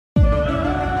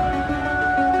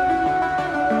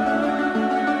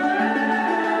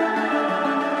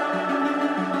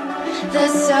The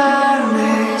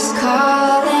summer's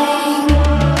calling.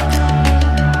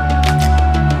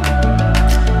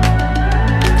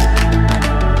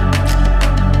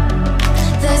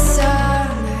 The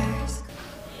summer's.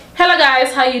 Hello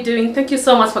guys, how you doing? Thank you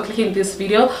so much for clicking this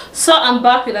video. So I'm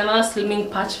back with another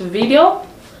slimming patch video.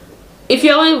 If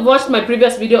you haven't watched my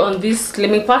previous video on this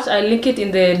slimming patch, I'll link it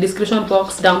in the description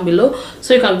box down below,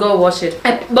 so you can go watch it.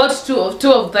 I bought two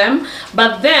of them,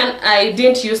 but then I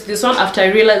didn't use this one after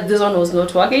I realized this one was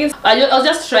not working. I was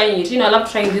just trying it. You know, I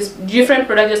love trying this different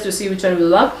products just to see which one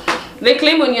will work. They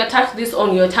claim when you attach this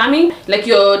on your tummy, like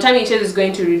your tummy inches is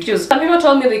going to reduce. Some people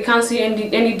told me they can't see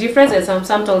any difference, and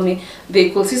some told me they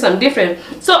could see some difference.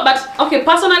 So, but okay,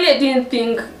 personally I didn't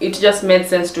think it just made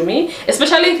sense to me,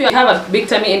 especially if you have a big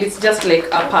tummy and it's just like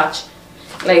a patch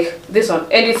like this one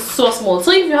and it's so small.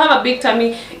 So if you have a big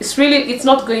tummy, it's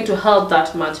not going to help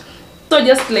that much. So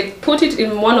just like put it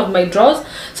in one of my drawers.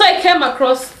 So I came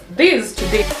across this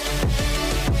today.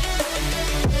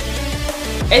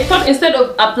 I thought instead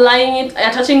of applying it,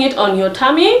 attaching it on your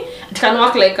tummy, it can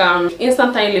work like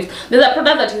instant thigh lift. There's a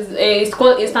product that is it's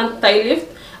called instant thigh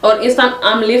lift or instant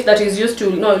arm lift that is used to,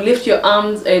 you know, lift your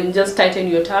arms and just tighten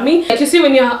your tummy. Like you see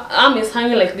when your arm is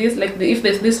hanging like this, like if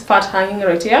there's this fat hanging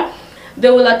right here, they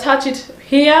will attach it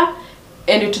here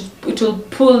and it will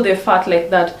pull the fat like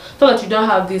that, so that you don't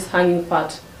have this hanging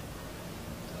fat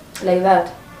like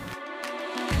that.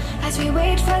 As we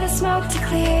wait for the smoke to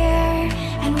clear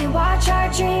and we watch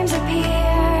our dreams appear,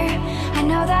 I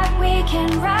know that we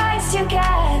can rise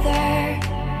together.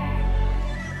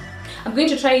 I'm going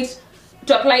to try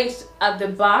to apply it at the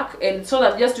back, and so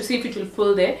that just to see if it will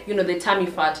pull the, you know, the tummy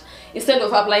fat instead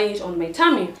of applying it on my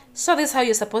tummy. So this is how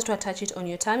you're supposed to attach it on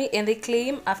your tummy, and they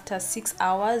claim after 6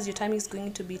 hours your tummy is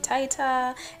going to be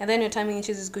tighter and then your tummy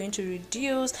inches is going to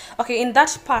reduce. Okay, in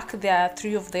that pack there are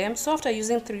 3 of them, so after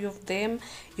using 3 of them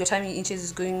your tummy inches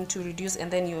is going to reduce and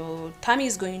then your tummy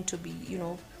is going to be, you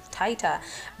know, tighter.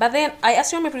 But then I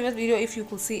asked you in my previous video if you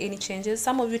could see any changes.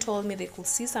 Some of you told me they could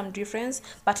see some difference,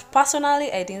 but personally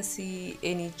I didn't see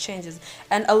any changes,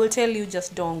 and I will tell you,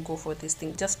 just don't go for this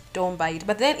thing, just don't buy it.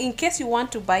 But then in case you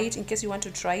want to buy it, in case you want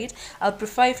to try it, I'll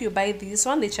prefer if you buy this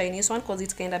one, the Chinese one, because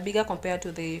it's kind of bigger compared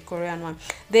to the Korean one.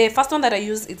 The first one that I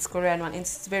used, it's Korean one, and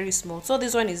it's very small, so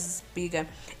this one is bigger.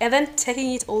 And then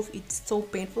taking it off, it's so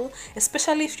painful,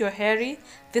 especially if you're hairy.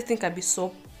 This thing can be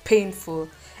so painful.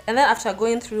 And then after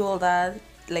going through all that,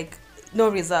 like, no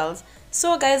results.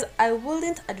 So guys, I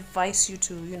wouldn't advise you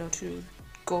to, you know, to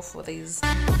go for this. So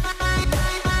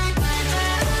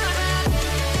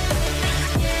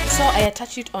I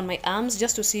attached it on my arms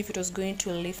just to see if it was going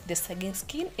to lift the sagging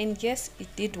skin, and yes,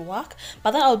 it did work.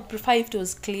 But then I would prefer if it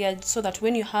was clear, so that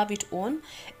when you have it on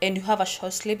and you have a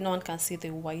short sleeve, no one can see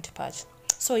the white patch.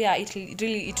 So yeah, it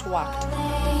worked.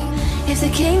 If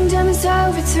the kingdom is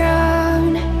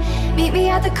overthrown, meet me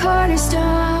at the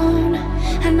cornerstone.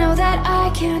 I know that I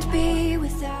can't be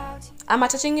without you. I'm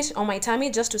attaching it on my tummy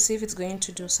just to see if it's going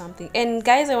to do something. And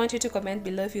guys, I want you to comment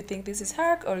below if you think this is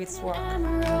hack or it's work.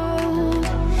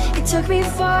 It took me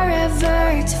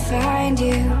forever to find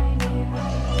you,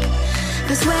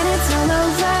 'cause when it's all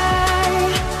over,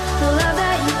 the love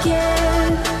that you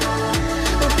give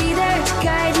will be there to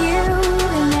guide you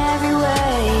in every way.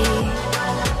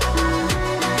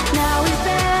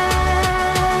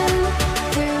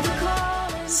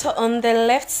 So on the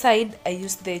left side I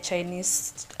used the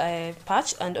Chinese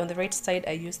patch, and on the right side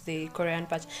I used the Korean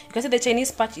patch. You can see the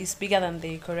Chinese patch is bigger than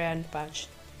the Korean patch,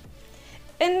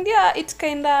 and yeah, it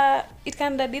kinda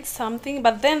did something.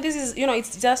 But then this is, you know, it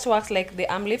just works like the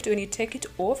arm lift. When you take it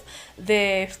off,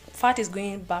 the fat is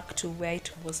going back to where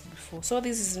it was before. So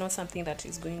this is not something that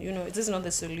is going, you know, this is not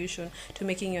the solution to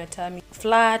making your tummy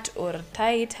flat or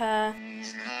tighter.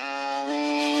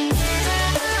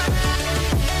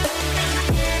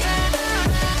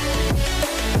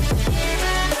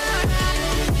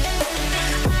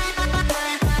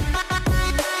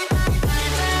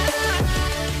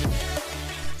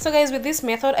 So guys, with this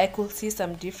method I could see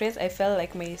some difference. I felt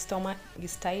like my stomach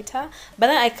is tighter, but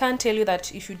then I can't tell you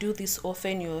that if you do this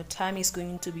often your tummy is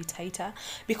going to be tighter,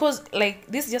 because like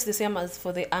this is just the same as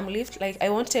for the arm lift. Like I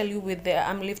won't tell you with the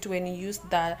arm lift when you use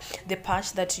the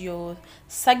patch that your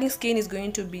sagging skin is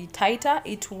going to be tighter.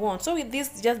 It won't. So with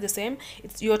this, just the same,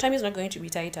 your tummy is not going to be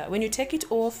tighter. When you take it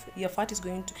off, the fat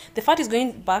is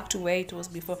going back to where it was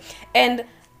before. And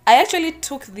I actually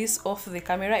took this off the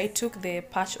camera. I took the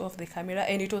patch off the camera,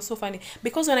 and it was so funny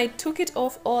because when I took it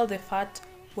off, all the fat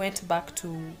went back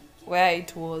to where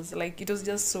it was. Like, it was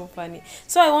just so funny.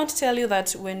 So I want to tell you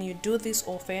that when you do this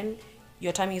often,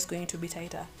 your tummy is going to be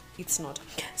tighter. It's not.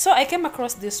 So I came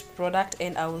across this product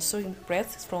and I was so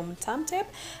impressed. From Tape.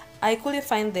 I couldn't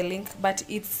find the link, but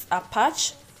it's a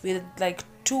patch with like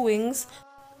 2 wings.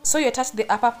 So you attach the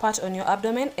upper part on your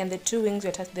abdomen, and the 2 wings you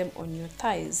attach them on your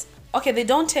thighs. Okay, they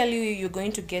don't tell you you're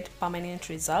going to get permanent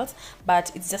results, but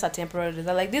it's just a temporary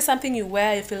result. Like, this is something you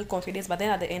wear, you feel confidence, but then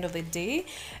at the end of the day,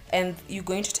 and you're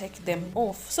going to take them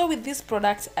off. So with this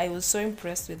product, I was so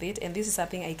impressed with it, and this is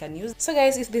something I can use. So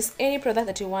guys, if there's any product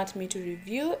that you want me to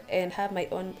review and have my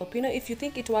own opinion, if you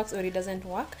think it works or it doesn't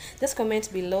work, just comment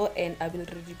below and I will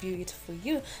review it for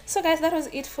you. So guys, that was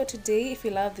it for today. If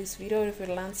you love this video, or if you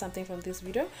learned something from this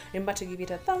video, remember to give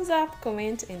it a thumbs up,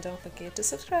 comment, and don't forget to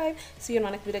subscribe. See you in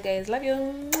my next video, guys. Love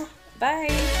you.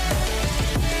 Bye.